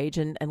Facebook page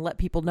and let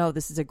people know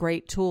this is a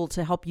great tool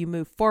to help you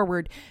move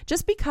forward,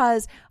 just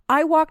because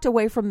I walked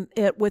away from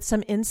it with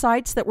some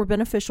insights that were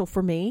beneficial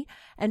for me,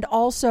 and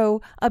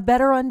also a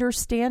better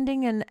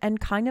understanding and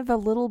kind of a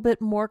little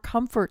bit more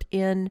comfort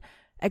in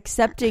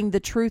accepting the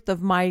truth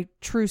of my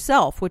true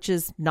self, which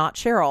is not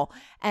Cheryl,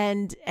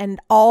 and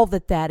all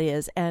that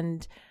is.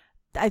 And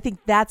I think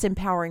that's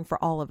empowering for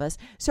all of us.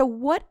 So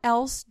what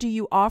else do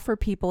you offer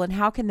people, and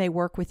how can they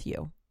work with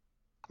you?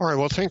 All right.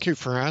 Well, thank you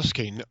for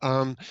asking.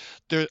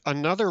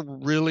 Another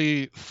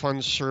really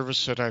fun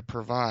service that I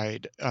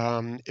provide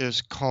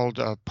is called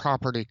a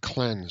property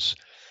cleanse.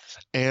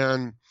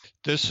 And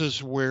this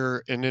is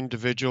where an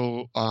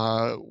individual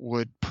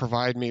would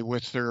provide me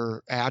with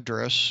their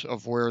address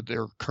of where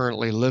they're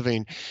currently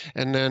living.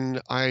 And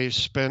then I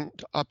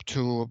spent up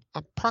to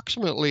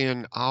approximately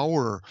an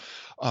hour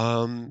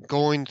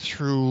going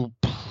through,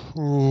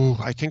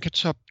 I think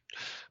it's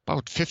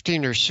about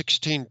 15 or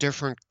 16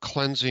 different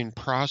cleansing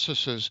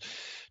processes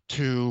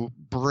to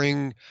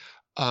bring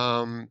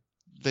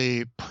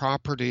the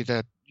property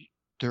that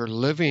they're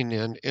living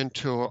in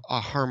into a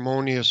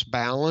harmonious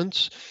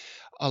balance.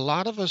 A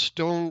lot of us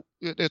don't,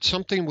 it's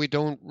something we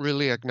don't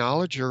really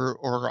acknowledge,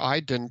 or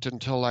I didn't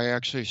until I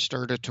actually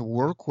started to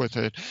work with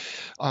it,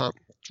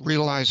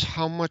 realize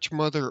how much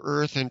Mother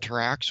Earth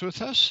interacts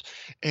with us,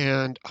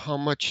 and how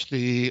much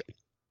the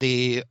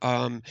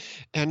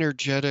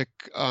energetic,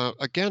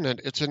 again,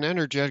 it's an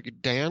energetic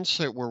dance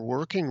that we're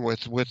working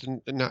with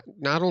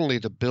not only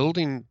the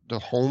building, the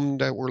home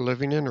that we're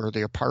living in, or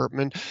the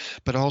apartment,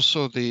 but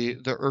also the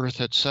earth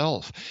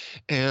itself.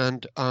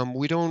 And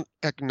we don't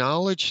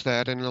acknowledge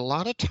that, and a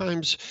lot of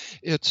times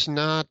it's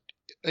not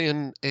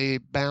in a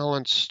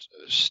balanced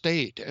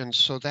state, and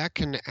so that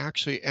can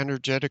actually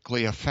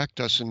energetically affect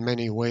us in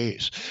many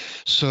ways.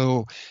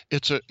 So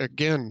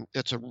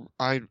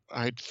I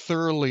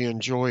thoroughly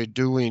enjoy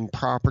doing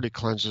property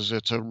cleanses.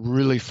 It's a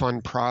really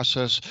fun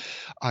process.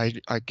 I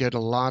get a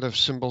lot of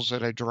symbols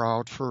that I draw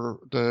out for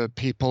the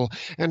people,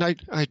 and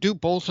I do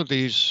both of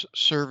these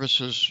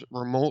services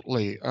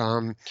remotely.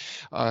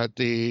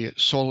 The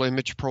soul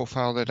image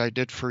profile that I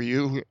did for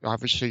you,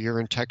 obviously you're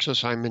in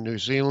Texas, I'm in New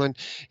Zealand,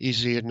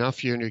 easy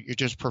enough. You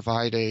just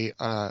provide a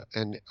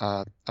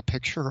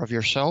picture of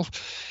yourself,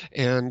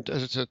 and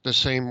it's the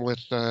same with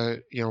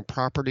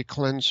property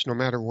cleanse. No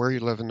matter where you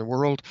live in the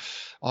world,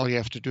 all you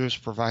have to do is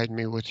provide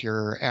me with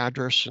your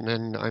address, and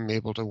then I'm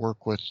able to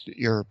work with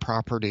your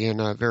property in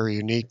a very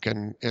unique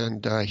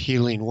and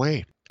healing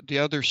way. The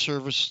other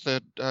service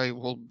that I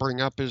will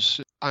bring up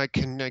is I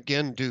can,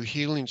 again, do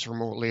healings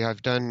remotely.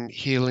 I've done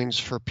healings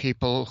for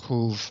people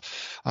who've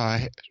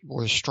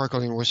were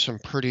struggling with some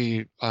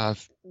pretty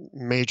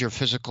major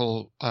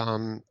physical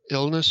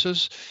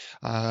illnesses.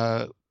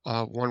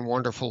 One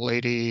wonderful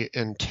lady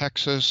in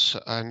Texas,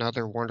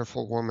 another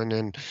wonderful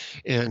woman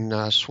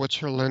in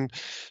Switzerland.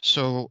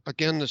 So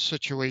again, the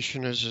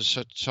situation is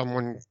that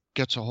someone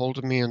gets a hold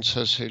of me and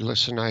says, "Hey,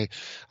 listen, I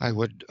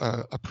would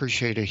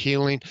appreciate a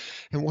healing."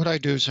 And what I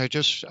do is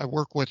I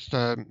work with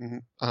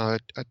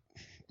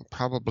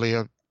probably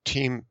a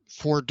team,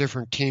 4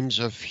 different teams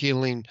of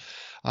healing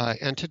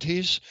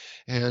entities,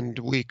 and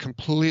we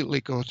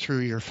completely go through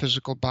your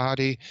physical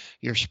body,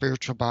 your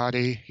spiritual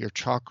body, your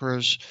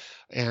chakras,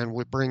 and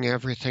we bring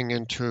everything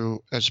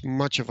into as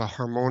much of a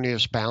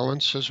harmonious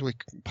balance as we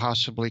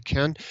possibly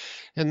can.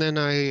 And then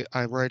I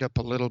write up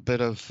a little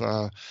bit of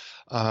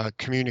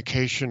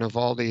communication of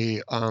all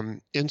the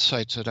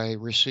insights that I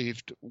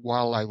received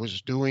while I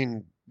was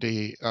doing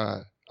the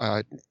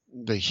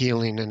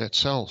healing in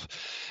itself,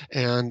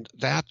 and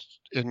that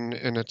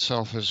in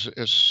itself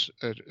is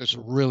a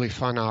really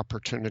fun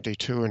opportunity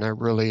too, and I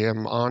really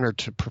am honored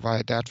to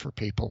provide that for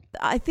people.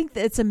 I think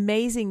that it's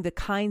amazing the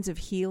kinds of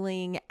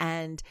healing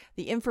and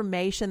the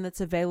information that's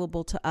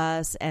available to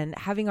us, and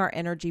having our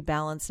energy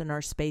balanced and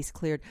our space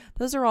cleared.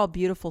 Those are all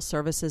beautiful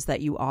services that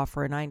you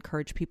offer, and I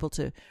encourage people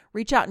to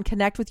reach out and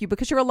connect with you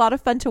because you're a lot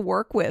of fun to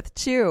work with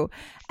too.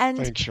 And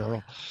thanks,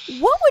 Cheryl.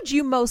 What would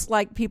you most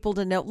like people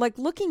to know, like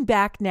looking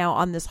back now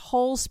on this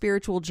whole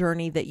spiritual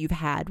journey that you've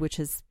had, which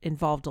has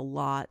involved a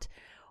lot?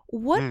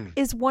 What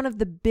is one of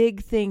the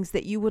big things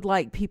that you would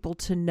like people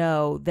to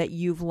know that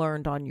you've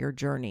learned on your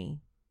journey?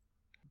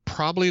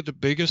 Probably the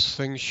biggest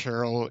thing,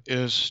 Cheryl,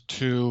 is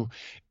to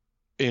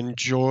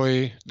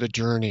enjoy the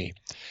journey.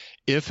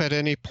 If at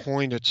any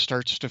point it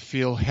starts to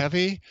feel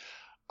heavy,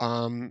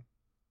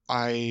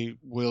 I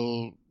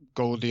will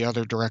go the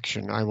other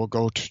direction. I will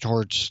go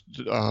towards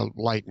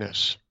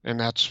lightness. And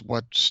that's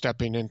what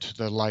stepping into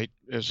the light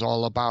is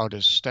all about,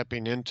 is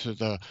stepping into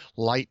the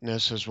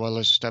lightness as well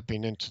as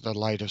stepping into the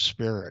light of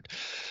spirit.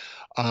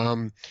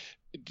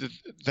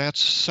 That's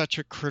such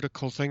a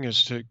critical thing,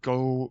 is to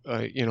go,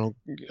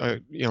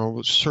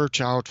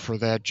 search out for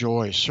that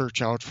joy,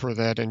 search out for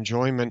that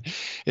enjoyment.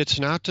 It's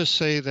not to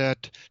say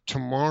that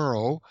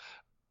tomorrow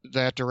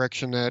that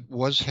direction that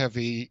was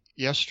heavy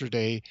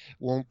yesterday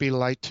won't be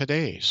light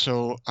today.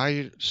 So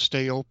I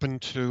stay open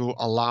to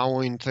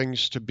allowing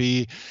things to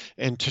be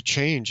and to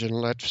change, and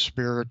let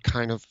spirit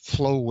kind of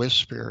flow with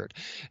spirit.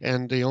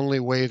 And the only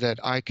way that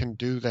I can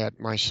do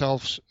that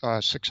myself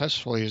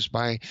successfully is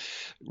by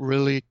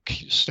really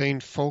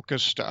staying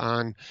focused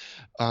on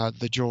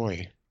the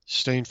joy,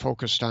 staying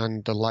focused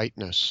on the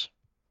lightness.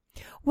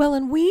 Well,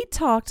 and we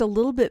talked a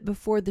little bit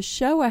before the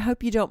show. I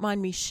hope you don't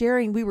mind me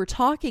sharing. We were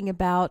talking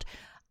about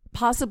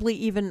possibly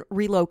even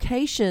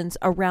relocations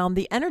around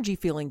the energy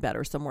feeling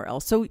better somewhere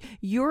else. So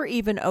you're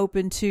even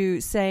open to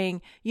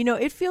saying,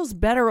 it feels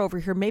better over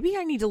here. Maybe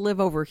I need to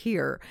live over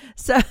here.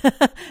 So,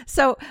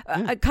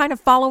 kind of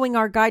following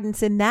our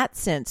guidance in that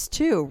sense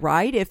too,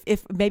 right?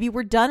 If maybe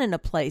we're done in a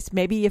place,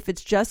 maybe if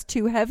it's just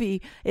too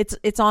heavy,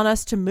 it's on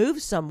us to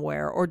move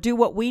somewhere or do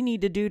what we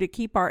need to do to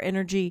keep our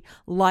energy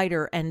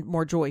lighter and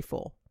more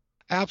joyful.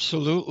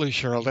 Absolutely,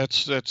 Cheryl.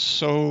 That's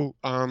so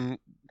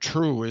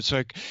true. It's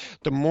like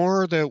the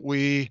more that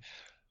we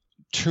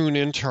tune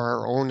into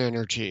our own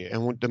energy,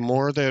 and the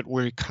more that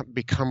we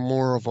become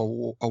more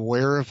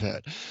aware of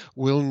it,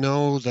 we'll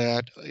know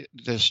that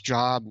this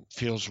job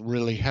feels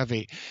really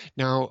heavy.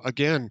 Now,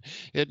 again,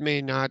 it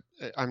may not,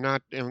 I'm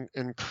not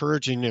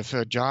encouraging, if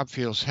a job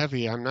feels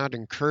heavy, I'm not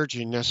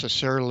encouraging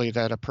necessarily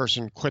that a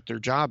person quit their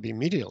job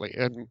immediately.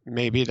 And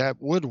maybe that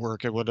would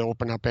work. It would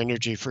open up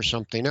energy for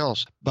something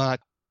else.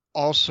 But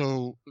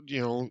also,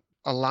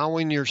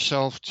 allowing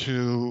yourself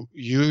to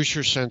use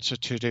your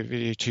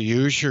sensitivity, to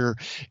use your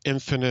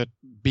infinite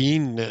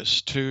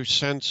beingness to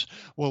sense,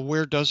 well,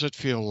 where does it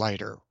feel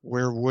lighter?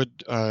 Where would,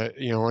 a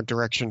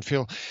direction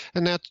feel?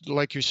 And that,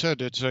 like you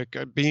said, it's like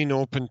being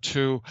open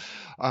to,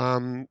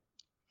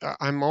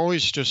 I'm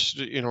always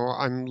just,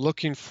 I'm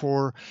looking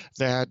for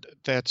that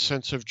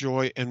sense of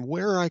joy and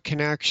where I can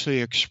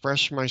actually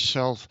express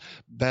myself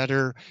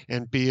better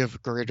and be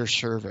of greater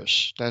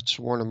service. That's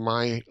one of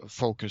my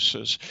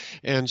focuses.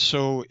 And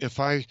so if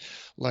I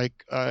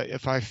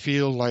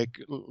feel like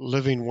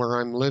living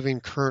where I'm living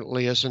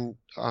currently isn't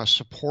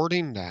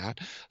supporting that,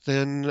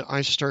 then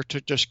I start to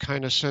just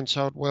kind of sense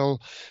out,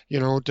 well,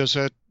 does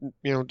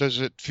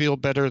it feel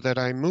better that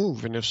I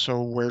move? And if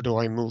so, where do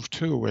I move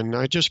to? And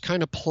I just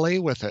kind of play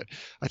with it.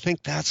 I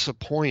think that's the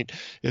point,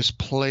 is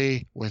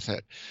play with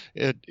it.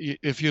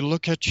 If you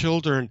look at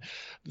children,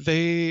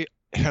 they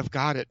have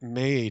got it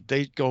made.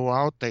 They go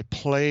out, they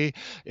play.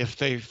 If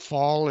they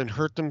fall and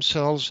hurt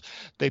themselves,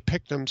 they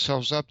pick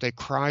themselves up, they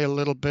cry a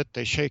little bit,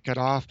 they shake it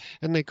off,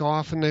 and they go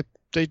off and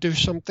they do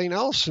something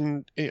else,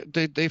 and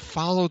they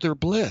follow their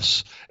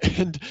bliss.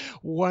 And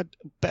what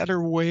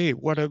better way,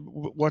 what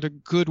a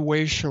good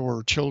way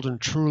shower children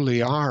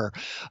truly are.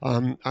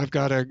 I've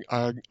got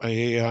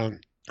a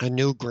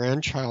new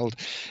grandchild,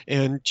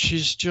 and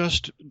she's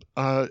just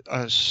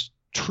a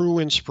true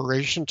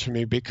inspiration to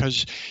me,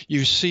 because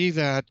you see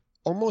that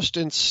almost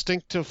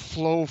instinctive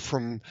flow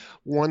from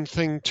one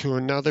thing to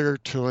another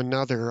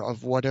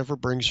of whatever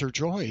brings her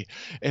joy.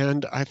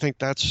 And I think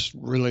that's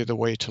really the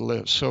way to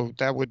live. So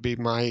that would be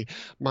my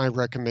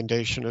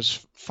recommendation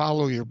is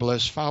follow your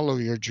bliss, follow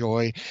your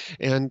joy.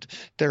 And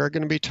there are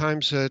going to be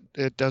times that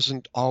it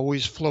doesn't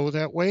always flow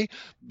that way,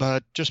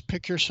 but just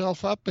pick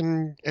yourself up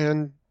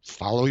and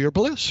follow your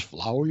bliss,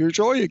 follow your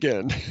joy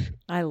again.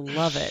 I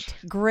love it.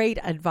 Great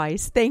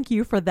advice. Thank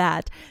you for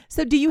that.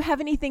 So do you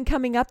have anything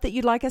coming up that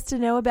you'd like us to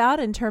know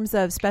about in terms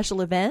of special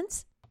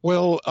events?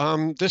 Well,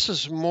 this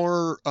is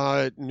more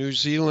New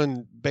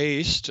Zealand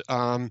based.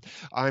 I'm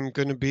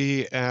going to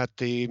be at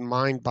the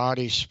Mind,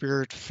 Body,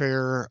 Spirit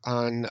Fair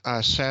on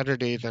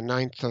Saturday, the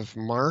 9th of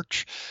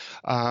March,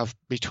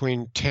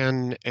 between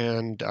 10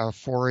 and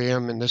 4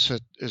 a.m. And this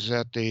is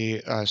at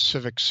the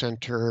Civic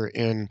Center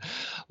in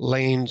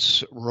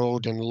Lanes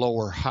Road in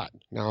Lower Hutt.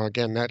 Now,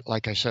 again, that,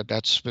 like I said,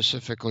 that's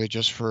specifically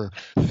just for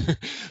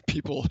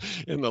people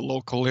in the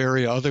local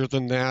area. Other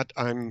than that,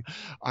 I'm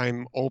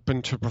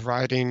open to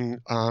providing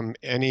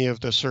any of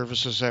the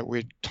services that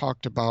we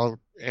talked about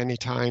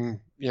anytime,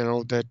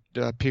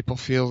 that people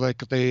feel like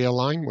they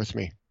align with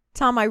me.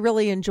 Tom, I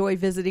really enjoy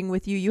visiting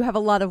with you. You have a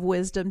lot of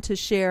wisdom to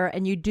share,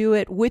 and you do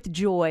it with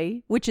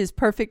joy, which is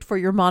perfect for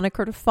your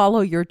moniker to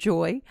follow your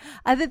joy.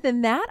 Other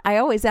than that, I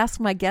always ask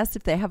my guests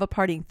if they have a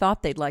parting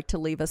thought they'd like to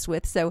leave us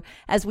with. So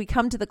as we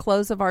come to the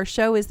close of our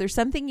show, is there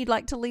something you'd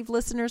like to leave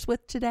listeners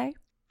with today?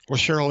 Well,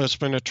 Cheryl, it's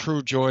been a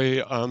true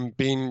joy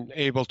being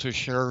able to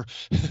share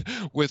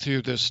with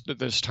you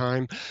this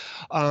time.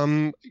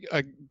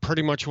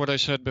 Pretty much what I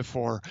said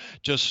before.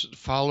 Just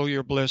follow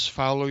your bliss,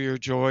 follow your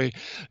joy,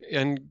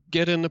 and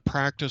get in the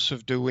practice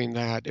of doing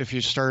that. If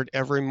you start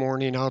every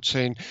morning out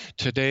saying,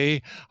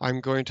 today I'm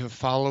going to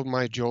follow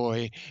my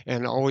joy,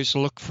 and always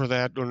look for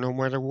that, no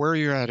matter where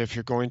you're at. If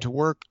you're going to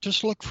work,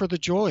 just look for the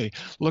joy.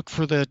 Look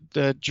for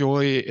that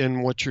joy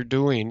in what you're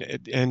doing.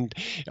 And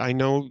I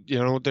know,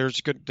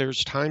 there's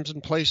times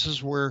and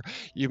places where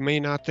you may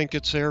not think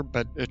it's there,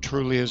 but it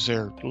truly is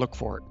there. Look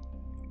for it.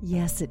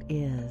 Yes, it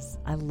is.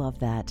 I love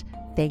that.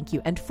 Thank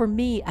you. And for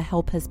me, a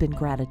help has been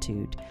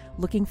gratitude.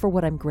 Looking for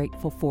what I'm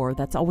grateful for.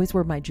 That's always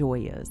where my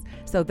joy is.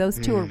 So those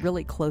two are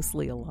really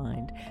closely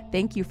aligned.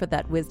 Thank you for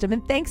that wisdom.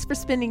 And thanks for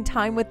spending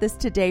time with us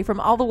today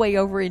from all the way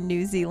over in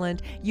New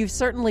Zealand. You've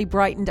certainly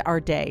brightened our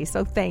day.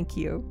 So thank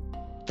you.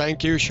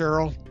 Thank you,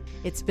 Cheryl.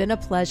 It's been a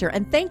pleasure.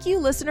 And thank you,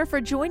 listener,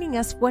 for joining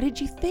us. What did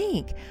you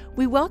think?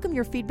 We welcome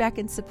your feedback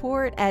and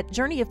support at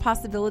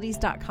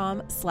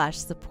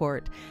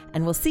journeyofpossibilities.com/support.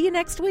 And we'll see you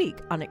next week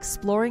on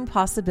Exploring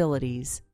Possibilities.